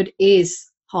 motherhood is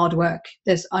hard work.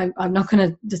 I'm not going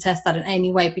to detest that in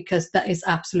any way, because that is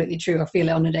absolutely true. I feel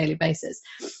it on a daily basis.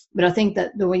 But I think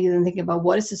that the way you then think about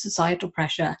what is the societal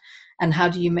pressure and how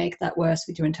do you make that worse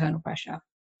with your internal pressure,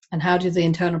 and how do the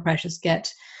internal pressures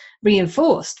get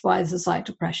reinforced by the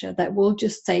societal pressure that will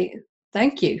just say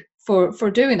thank you for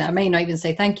doing that. I may not even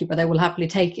say thank you, but they will happily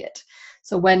take it.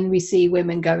 So when we see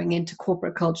women going into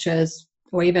corporate cultures,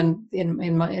 or even in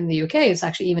the UK, it's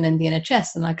actually even in the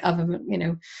NHS and like other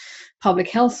public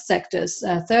health sectors,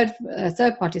 third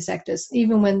party sectors,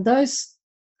 even when those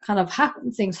kind of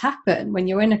things happen, when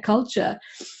you're in a culture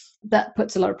that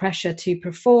puts a lot of pressure to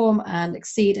perform and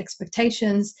exceed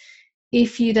expectations,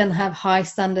 if you then have high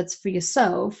standards for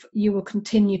yourself, you will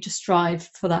continue to strive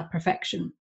for that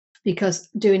perfection, because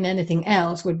doing anything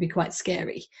else would be quite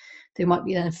scary. There might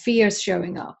be then fears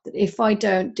showing up that if I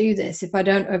don't do this, if I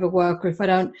don't overwork, or if I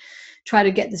don't try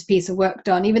to get this piece of work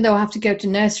done, even though I have to go to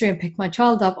nursery and pick my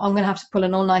child up, I'm going to have to pull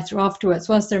an all-nighter afterwards.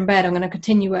 Once they're in bed, I'm going to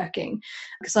continue working,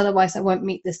 because otherwise I won't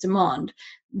meet this demand.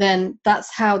 Then that's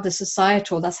how this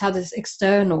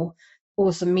external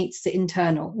also meets the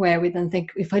internal, where we then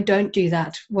think, if I don't do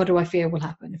that, what do I fear will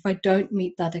happen? If I don't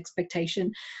meet that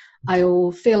expectation, I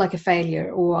will feel like a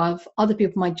failure, or other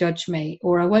people might judge me,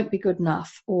 or I won't be good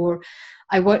enough, or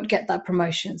I won't get that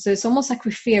promotion. So it's almost like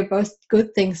we fear both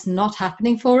good things not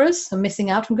happening for us and missing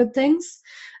out on good things,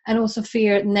 and also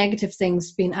fear negative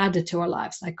things being added to our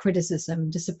lives, like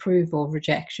criticism, disapproval,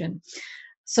 rejection.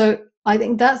 So I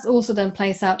think that also then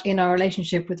plays out in our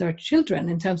relationship with our children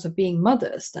in terms of being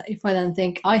mothers, that if I then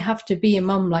think I have to be a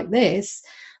mum like this,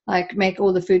 like make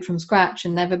all the food from scratch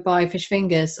and never buy fish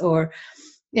fingers, or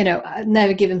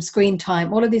never give them screen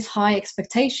time, all of these high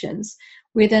expectations,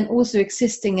 we're then also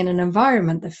existing in an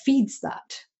environment that feeds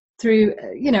that through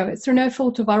no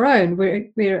fault of our own.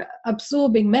 We're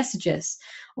absorbing messages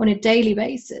on a daily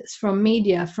basis from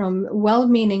media, from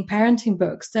well-meaning parenting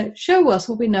books that show us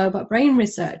what we know about brain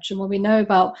research and what we know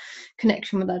about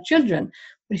connection with our children.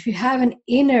 But if you have an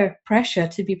inner pressure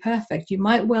to be perfect, you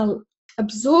might well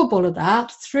absorb all of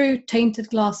that through tainted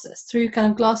glasses, through kind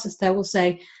of glasses that will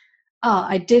say,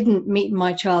 I didn't meet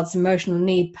my child's emotional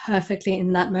need perfectly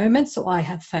in that moment, so I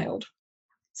have failed.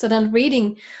 So then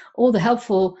reading all the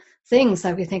helpful things,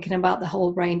 like we're thinking about the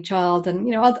whole brain child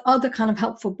and, other kind of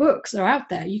helpful books are out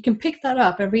there. You can pick that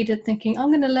up and read it thinking, I'm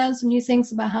going to learn some new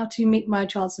things about how to meet my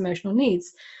child's emotional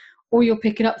needs. Or you'll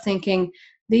pick it up thinking,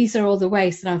 these are all the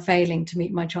ways that I'm failing to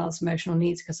meet my child's emotional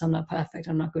needs because I'm not perfect,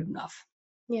 I'm not good enough.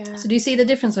 Yeah. So do you see the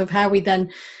difference of how we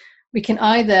can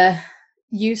either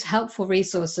use helpful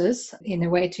resources in a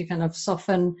way to kind of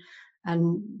soften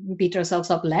and beat ourselves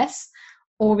up less,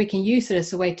 or we can use it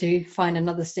as a way to find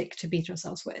another stick to beat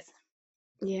ourselves with?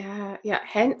 Yeah.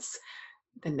 Hence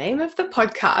the name of the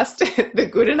podcast, The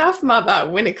Good Enough Mother,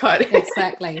 Winnicott.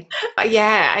 Exactly.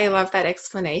 Yeah, I love that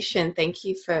explanation. Thank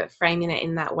you for framing it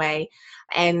in that way.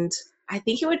 And I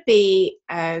think it would be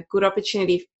a good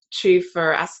opportunity too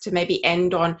for us to maybe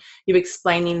end on you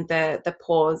explaining the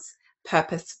pause,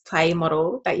 purpose, play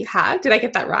model that you have. Did I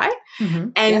get that right? Mm-hmm.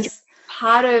 And Yes.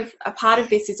 a part of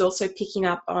this is also picking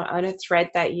up on a thread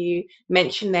that you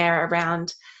mentioned there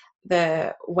around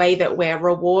the way that we're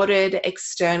rewarded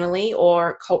externally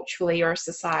or culturally or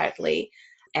societally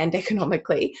and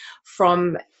economically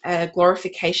from a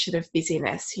glorification of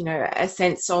busyness, a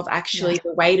sense of actually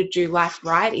the way to do life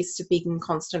right is to be in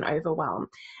constant overwhelm.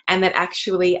 And that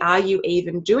actually, are you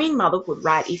even doing motherhood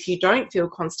right if you don't feel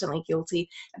constantly guilty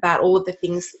about all of the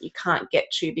things that you can't get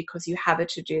to because you have a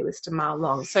to-do list a mile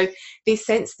long? So this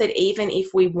sense that even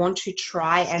if we want to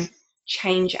try and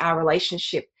change our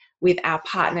relationship with our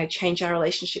partner, change our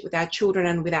relationship with our children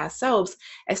and with ourselves,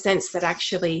 a sense that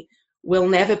actually will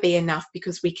never be enough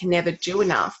because we can never do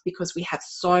enough because we have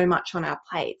so much on our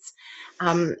plates.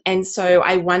 And so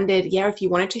I wondered, if you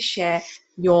wanted to share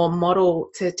your model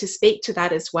to speak to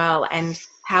that as well, and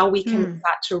how we can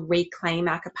start to reclaim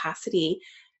our capacity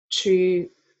to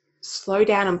slow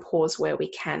down and pause where we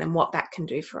can and what that can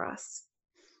do for us.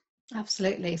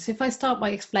 Absolutely. So if I start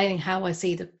by explaining how I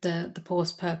see the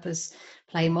pause, purpose,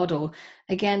 play model,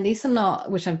 again, these are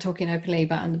not, which I'm talking openly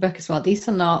about in the book as well, these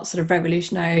are not sort of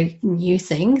revolutionary new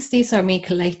things. These are me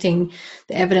collating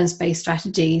the evidence-based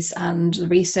strategies and the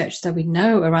research that we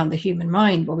know around the human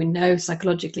mind, what we know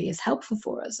psychologically is helpful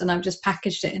for us. And I've just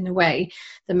packaged it in a way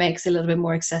that makes it a little bit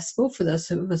more accessible for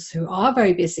those of us who are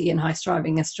very busy and high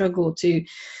striving and struggle to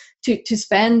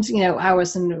spend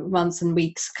hours and months and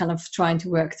weeks kind of trying to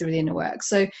work through the inner work.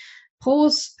 So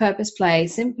pause, purpose, play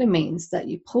simply means that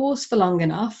you pause for long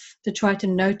enough to try to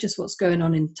notice what's going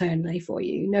on internally for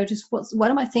you. Notice what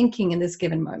am I thinking in this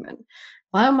given moment?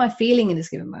 Why am I feeling in this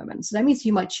given moment? So that means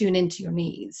you might tune into your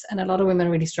needs, and a lot of women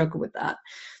really struggle with that.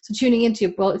 So tuning into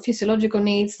your physiological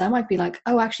needs, that might be like,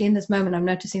 oh, actually in this moment I'm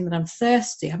noticing that I'm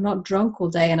thirsty, I'm not drunk all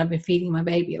day, and I've been feeding my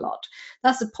baby a lot.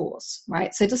 That's a pause,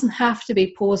 right? So it doesn't have to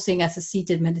be pausing as a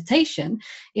seated meditation.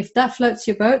 If that floats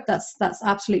your boat, that's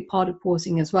absolutely part of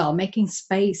pausing as well. Making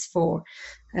space for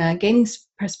gaining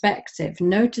perspective,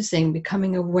 noticing,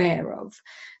 becoming aware of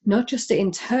not just the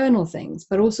internal things,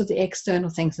 but also the external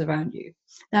things around you.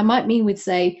 That might mean we'd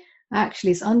say,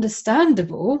 actually, it's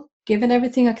understandable, given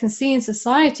everything I can see in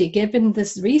society, given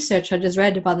this research I just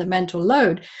read about the mental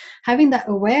load, having that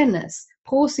awareness,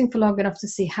 pausing for long enough to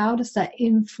see how does that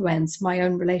influence my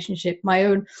own relationship, my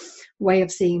own way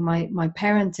of seeing my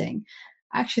parenting.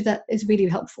 Actually, that is really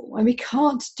helpful. And we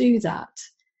can't do that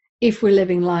if we're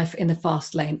living life in the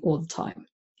fast lane all the time.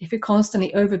 If you're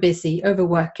constantly over busy,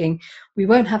 overworking, we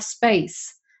won't have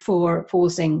space for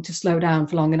pausing to slow down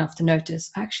for long enough to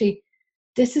notice, actually,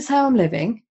 this is how I'm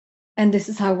living and this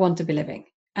is how I want to be living.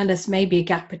 And there's maybe a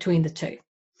gap between the two.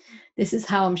 This is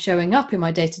how I'm showing up in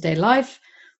my day-to-day life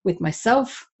with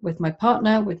myself, with my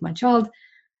partner, with my child.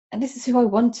 And this is who I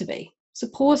want to be. So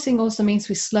pausing also means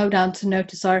we slow down to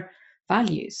notice our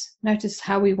values, notice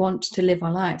how we want to live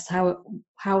our lives,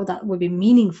 how that would be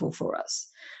meaningful for us.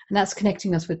 And that's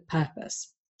connecting us with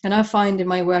purpose. And I find in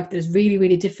my work that it's really,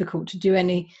 really difficult to do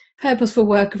any purposeful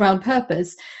work around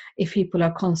purpose if people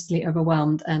are constantly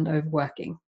overwhelmed and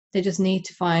overworking. They just need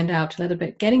to find out a little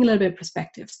bit, getting a little bit of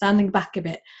perspective, standing back a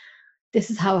bit.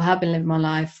 This is how I have been living my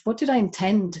life. What did I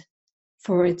intend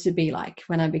for it to be like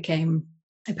when I became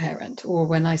a parent, or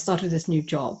when I started this new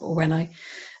job, or when I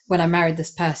married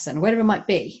this person, whatever it might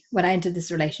be, when I entered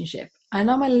this relationship? And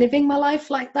am I living my life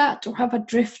like that, or have I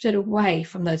drifted away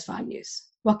from those values?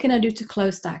 What can I do to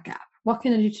close that gap? What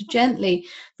can I do to gently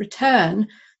return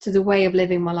to the way of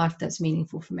living my life that's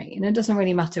meaningful for me? And it doesn't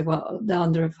really matter what the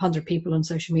under 100 people on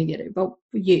social media do, but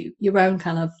for you, your own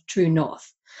kind of true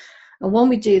north. And when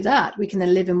we do that, we can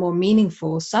then live a more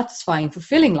meaningful, satisfying,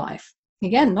 fulfilling life.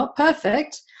 Again, not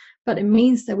perfect, but it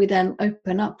means that we then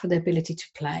open up for the ability to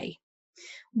play.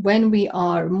 when we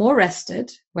are more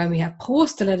rested, when we have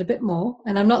paused a little bit more,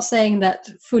 and I'm not saying that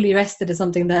fully rested is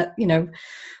something that,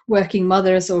 working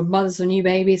mothers or mothers of new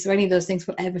babies or any of those things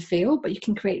will ever feel, but you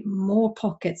can create more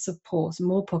pockets of pause,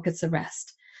 more pockets of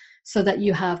rest, so that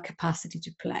you have capacity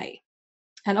to play.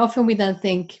 And often we then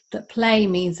think that play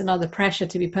means another pressure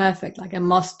to be perfect, like I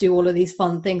must do all of these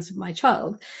fun things with my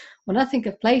child. When I think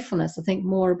of playfulness, I think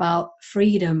more about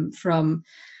freedom from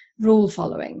rule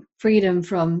following, freedom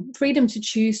to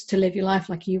choose to live your life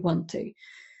like you want to,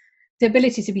 the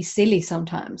ability to be silly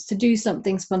sometimes, to do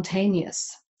something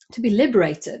spontaneous, to be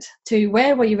liberated, to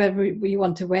wear whatever you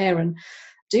want to wear and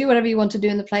do whatever you want to do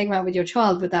in the playground with your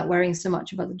child without worrying so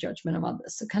much about the judgment of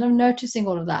others. So kind of noticing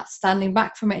all of that, standing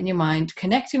back from it in your mind,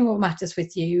 connecting what matters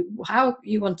with you, how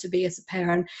you want to be as a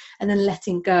parent, and then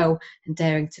letting go and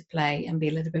daring to play and be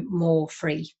a little bit more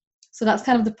free. So that's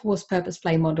kind of the pause purpose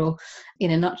play model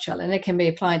in a nutshell. And it can be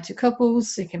applied to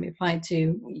couples, it can be applied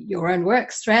to your own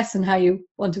work stress and how you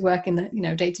want to work in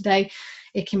the day to day.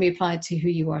 It can be applied to who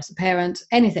you are as a parent,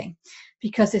 anything,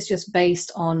 because it's just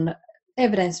based on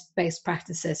evidence-based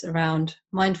practices around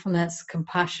mindfulness,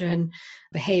 compassion,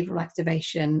 behavioral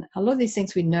activation. A lot of these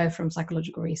things we know from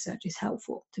psychological research is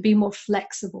helpful to be more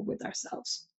flexible with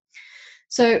ourselves.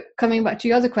 So coming back to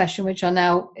your other question, which I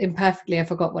now imperfectly, I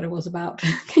forgot what it was about.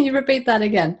 Can you repeat that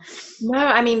again? No,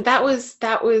 I mean, that was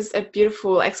a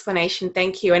beautiful explanation.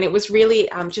 Thank you. And it was really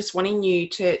just wanting you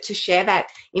to share that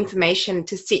information,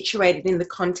 to situate it in the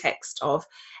context of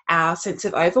our sense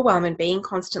of overwhelm and being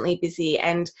constantly busy,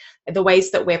 and the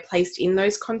ways that we're placed in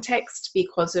those contexts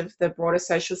because of the broader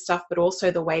social stuff, but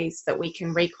also the ways that we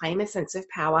can reclaim a sense of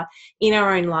power in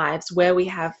our own lives where we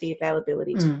have the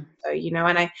availability to do so,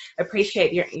 and I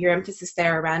appreciate your emphasis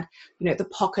there around, the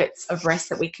pockets of rest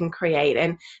that we can create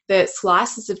and the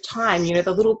slices of time,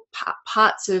 the little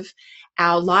parts of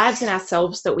our lives and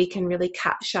ourselves that we can really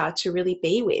capture to really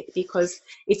be with, because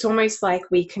it's almost like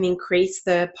we can increase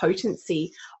the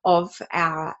potency of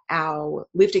our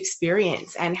lived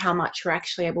experience and how much we're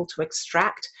actually able to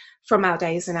extract from our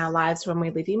days and our lives when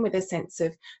we live in with a sense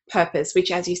of purpose,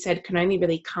 which, as you said, can only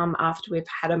really come after we've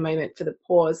had a moment for the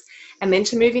pause and then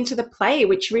to move into the play,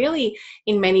 which really,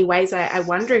 in many ways, I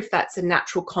wonder if that's a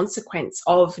natural consequence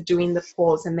of doing the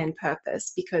pause and then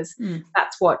purpose, because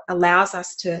that's what allows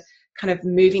us to kind of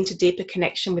move into deeper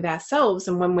connection with ourselves.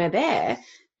 And when we're there,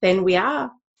 then we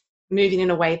are moving in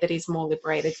a way that is more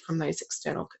liberated from those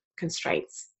external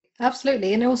constraints.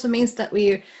 Absolutely. And it also means that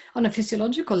we, on a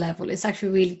physiological level, it's actually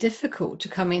really difficult to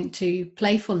come into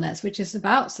playfulness, which is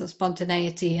about sort of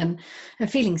spontaneity and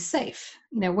feeling safe.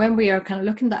 When we are kind of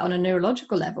looking at that on a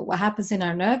neurological level, what happens in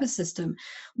our nervous system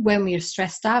when we are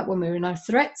stressed out, when we're in our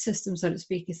threat system, so to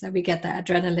speak, is that we get that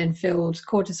adrenaline filled,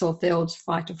 cortisol filled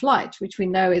fight or flight, which we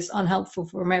know is unhelpful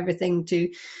from everything to,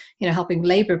 helping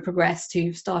labor progress,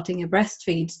 to starting a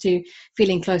breastfeed, to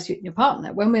feeling close to your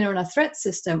partner. When we're in our threat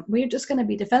system, we're just going to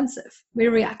be defensive.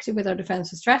 We're reactive with our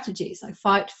defensive strategies like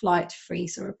fight, flight,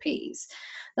 freeze, or appease.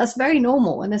 That's very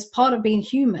normal, and it's part of being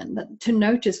human, that to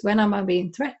notice when am I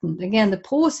being threatened. Again, the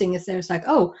pausing is there. It's like,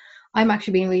 oh, I'm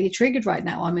actually being really triggered right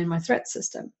now. I'm in my threat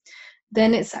system.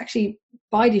 Then it's actually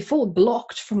by default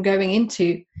blocked from going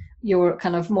into your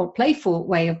kind of more playful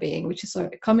way of being, which is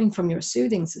sort of coming from your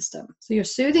soothing system. So your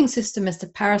soothing system is the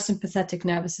parasympathetic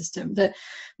nervous system, the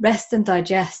rest and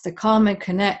digest, the calm and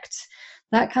connect,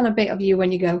 that kind of bit of you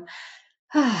when you go,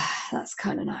 that's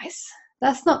kind of nice.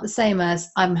 That's not the same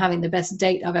as I'm having the best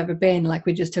date I've ever been, like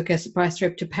we just took a surprise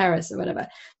trip to Paris or whatever.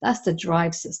 That's the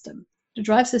drive system. The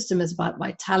drive system is about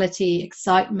vitality,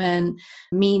 excitement,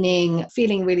 meaning,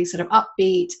 feeling really sort of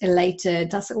upbeat,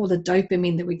 elated. That's all the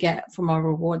dopamine that we get from our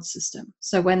reward system.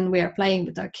 So when we are playing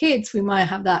with our kids, we might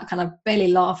have that kind of belly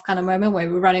laugh kind of moment where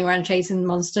we're running around chasing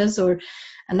monsters, and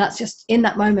that's just in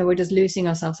that moment, we're just losing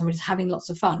ourselves and we're just having lots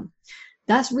of fun.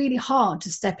 That's really hard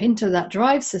to step into that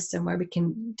drive system where we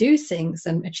can do things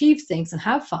and achieve things and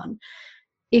have fun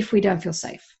if we don't feel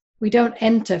safe. We don't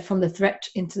enter from the threat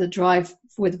into the drive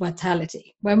with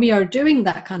vitality. When we are doing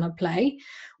that kind of play,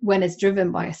 when it's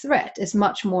driven by a threat, it's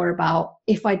much more about,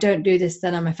 if I don't do this,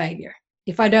 then I'm a failure.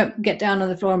 If I don't get down on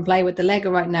the floor and play with the Lego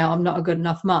right now, I'm not a good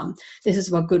enough mum. This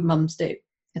is what good mums do,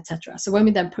 etc. So when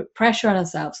we then put pressure on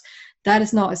ourselves, that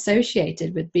is not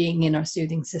associated with being in our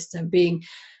soothing system, being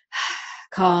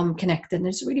calm, connected, and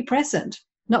it's really present,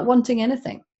 not wanting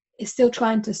anything. It's still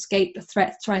trying to escape the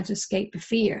threat, trying to escape the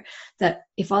fear that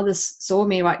if others saw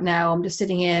me right now, I'm just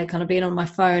sitting here kind of being on my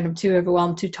phone, I'm too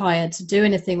overwhelmed, too tired to do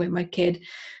anything with my kid,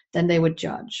 then they would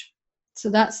judge. So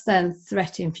that's then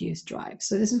threat-infused drive.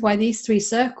 So this is why these three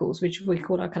circles, which we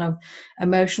call our kind of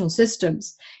emotional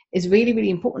systems, is really, really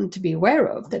important to be aware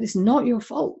of, that it's not your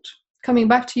fault. coming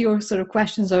back to your sort of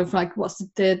questions of like, what's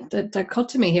the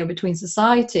dichotomy here between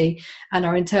society and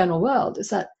our internal world, is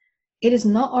that it is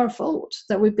not our fault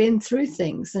that we've been through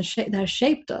things and that have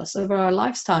shaped us over our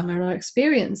lifetime and our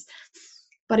experience,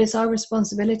 but it's our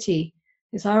responsibility,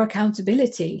 it's our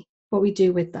accountability, what we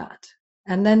do with that.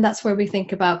 And then that's where we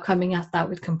think about coming at that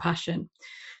with compassion,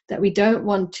 that we don't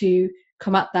want to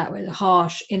come at that with a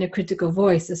harsh inner critical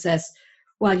voice that says,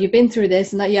 well, you've been through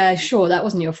this, and that, yeah, sure, that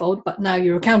wasn't your fault, but now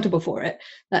you're accountable for it.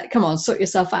 That, come on, sort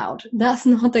yourself out. That's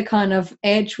not the kind of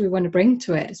edge we want to bring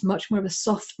to it. It's much more of a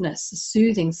softness, a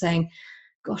soothing, saying,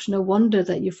 gosh, no wonder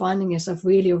that you're finding yourself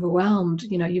really overwhelmed.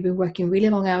 You know, you've been working really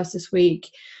long hours this week,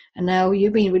 and now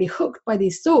you've been really hooked by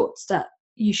these thoughts that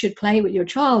you should play with your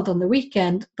child on the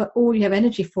weekend, but all you have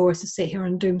energy for is to sit here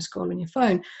and doom scroll on your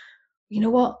phone. You know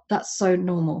what? That's so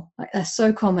normal. Like, that's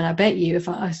so common. I bet you if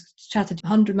I chatted to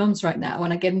 100 mums right now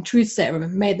and I gave them truth serum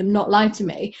and made them not lie to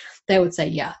me, they would say,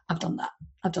 yeah, I've done that.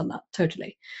 I've done that.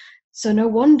 Totally. So no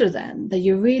wonder then that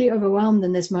you're really overwhelmed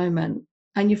in this moment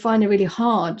and you find it really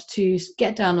hard to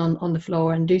get down on the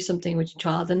floor and do something with your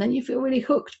child. And then you feel really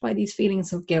hooked by these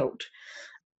feelings of guilt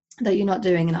that you're not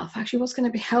doing enough. Actually, what's going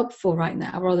to be helpful right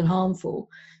now rather than harmful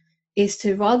is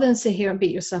to, rather than sit here and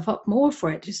beat yourself up more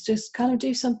for it, just kind of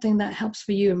do something that helps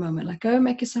for you a moment. Like, go and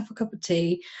make yourself a cup of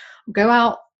tea, go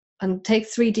out and take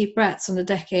 3 deep breaths on the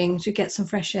decking to get some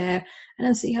fresh air, and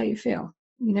then see how you feel.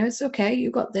 You know, it's okay,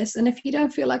 you got this. And if you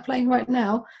don't feel like playing right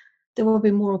now, there will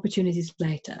be more opportunities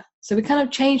later. So we're kind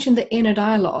of changing the inner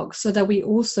dialogue so that we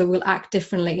also will act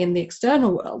differently in the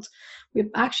external world. We're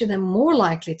actually then more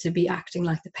likely to be acting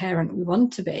like the parent we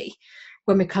want to be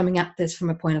when we're coming at this from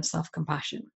a point of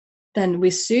self-compassion. Then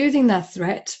we're soothing that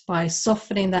threat by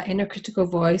softening that inner critical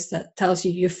voice that tells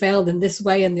you failed in this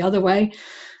way and the other way.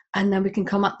 And then we can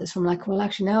come at this from like, well,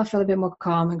 actually now I feel a bit more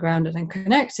calm and grounded and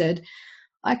connected.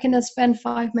 I can spend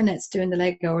 5 minutes doing the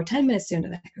Lego or 10 minutes doing the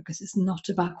Lego, because it's not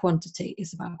about quantity,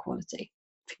 it's about quality.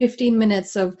 15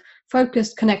 minutes of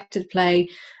focused, connected play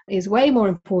is way more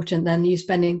important than you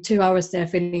spending 2 hours there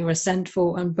feeling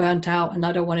resentful and burnt out and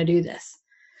I don't want to do this.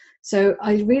 So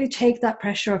I really take that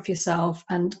pressure off yourself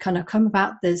and kind of come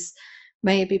about this,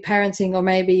 maybe parenting or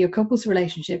maybe your couple's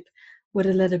relationship, with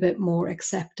a little bit more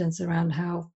acceptance around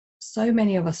how so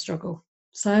many of us struggle.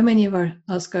 So many of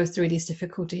us go through these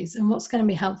difficulties, and what's going to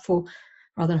be helpful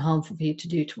rather than harmful for you to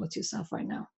do towards yourself right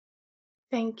now.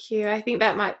 Thank you. I think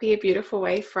that might be a beautiful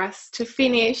way for us to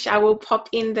finish. I will pop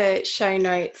in the show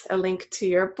notes a link to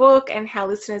your book and how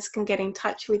listeners can get in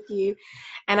touch with you.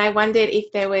 And I wondered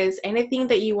if there was anything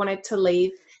that you wanted to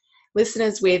leave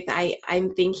listeners with.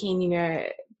 I'm thinking,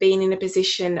 being in a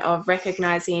position of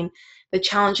recognizing the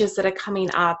challenges that are coming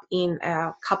up in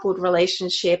our coupled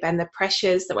relationship and the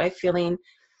pressures that we're feeling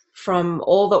from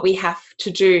all that we have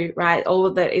to do, right? All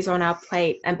of that is on our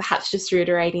plate, and perhaps just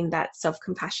reiterating that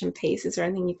self-compassion piece. Is there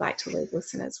anything you'd like to leave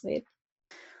listeners with?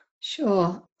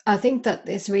 Sure. I think that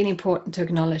it's really important to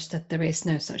acknowledge that there is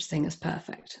no such thing as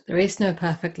perfect. There is no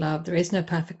perfect love. There is no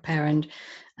perfect parent,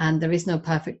 and there is no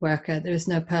perfect worker. There is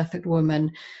no perfect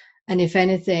woman. And if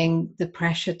anything, the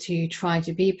pressure to try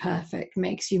to be perfect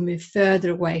makes you move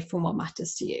further away from what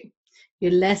matters to you.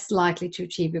 You're less likely to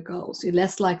achieve your goals. You're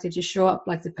less likely to show up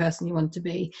like the person you want to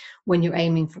be when you're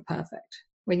aiming for perfect.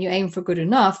 When you aim for good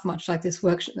enough, much like this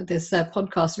workshop, this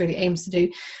podcast really aims to do,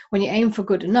 when you aim for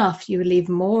good enough, you leave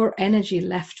more energy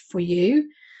left for you.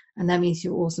 And that means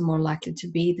you're also more likely to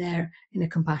be there in a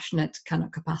compassionate kind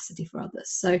of capacity for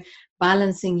others. So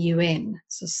balancing you in.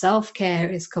 So self-care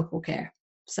is couple care.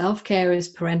 Self-care is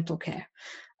parental care.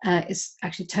 It's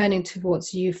actually turning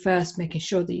towards you first, making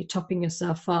sure that you're topping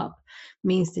yourself up,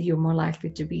 means that you're more likely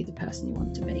to be the person you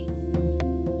want to be.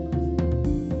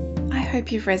 I hope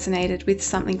you've resonated with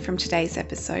something from today's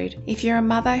episode. If you're a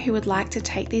mother who would like to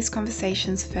take these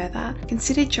conversations further,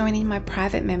 consider joining my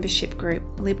private membership group,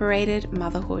 Liberated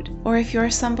Motherhood. Or if you're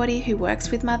somebody who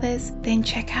works with mothers, then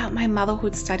check out my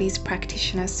Motherhood Studies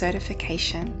Practitioner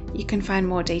certification. You can find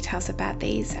more details about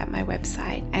these at my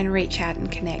website and reach out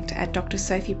and connect at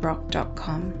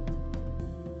drsophiebrock.com.